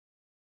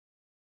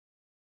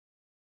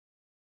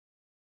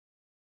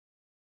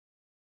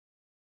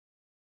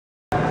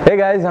Hey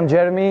guys, I'm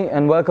Jeremy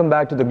and welcome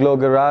back to the Glow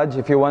Garage.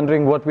 If you're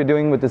wondering what we're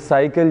doing with the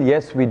cycle,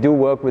 yes, we do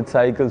work with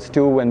cycles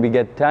too when we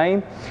get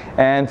time.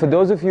 And for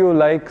those of you who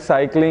like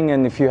cycling,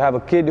 and if you have a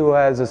kid who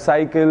has a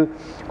cycle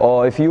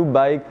or if you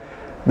bike,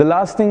 the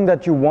last thing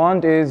that you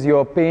want is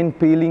your paint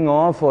peeling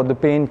off or the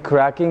paint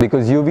cracking,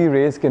 because UV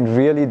rays can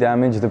really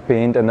damage the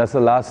paint and that's the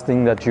last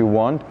thing that you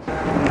want.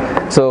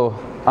 So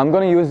I'm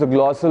going to use the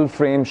GLOSIL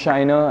Frame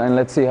Shiner and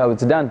let's see how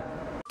it's done.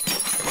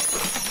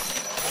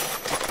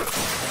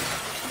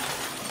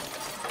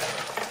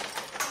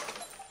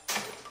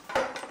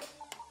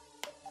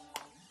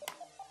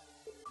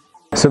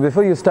 So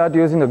before you start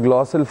using the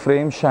GLOSIL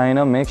Frame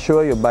Shiner, make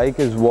sure your bike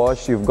is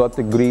washed, you've got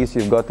the grease,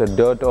 you've got the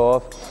dirt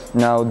off.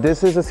 Now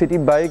this is a city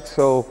bike,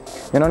 so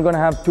you're not going to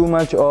have too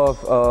much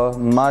of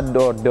mud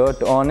or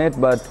dirt on it,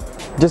 but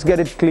just get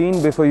it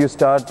clean before you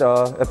start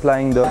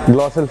applying the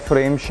GLOSIL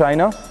Frame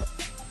Shiner.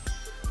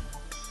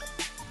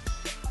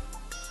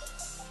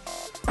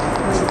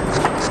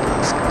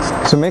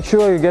 So make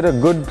sure you get a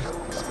good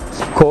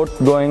coat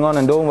going on,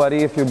 and don't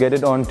worry if you get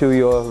it onto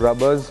your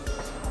rubbers.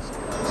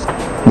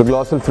 The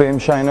GLOSIL Frame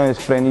Shiner is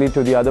friendly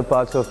to the other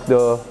parts of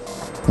the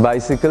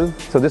bicycle.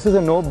 So this is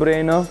a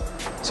no-brainer.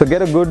 So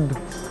get a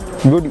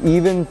good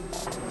even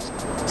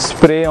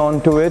spray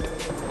onto it.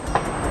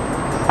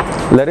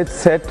 Let it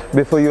set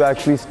before you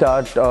actually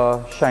start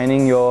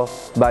shining your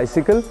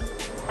bicycle.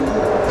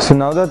 So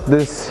now that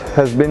this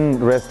has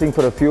been resting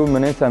for a few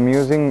minutes, I'm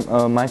using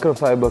a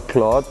microfiber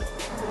cloth,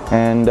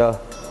 and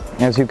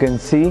as you can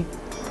see,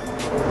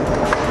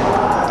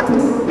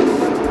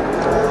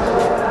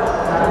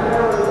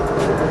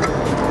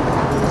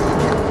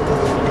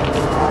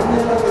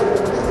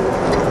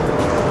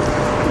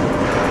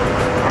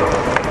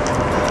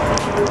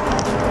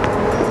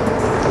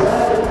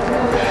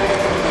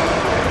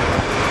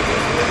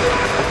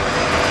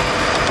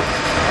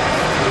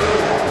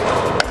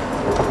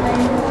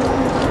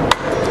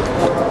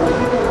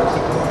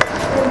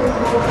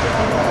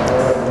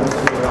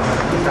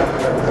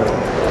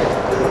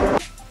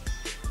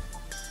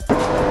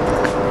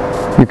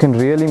 you can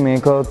really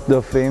make out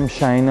the frame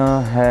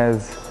shiner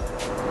has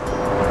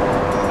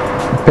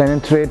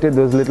penetrated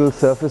those little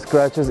surface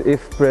scratches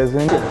if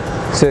present.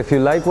 So if you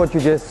like what you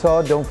just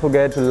saw, don't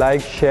forget to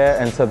like, share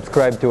and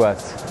subscribe to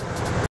us.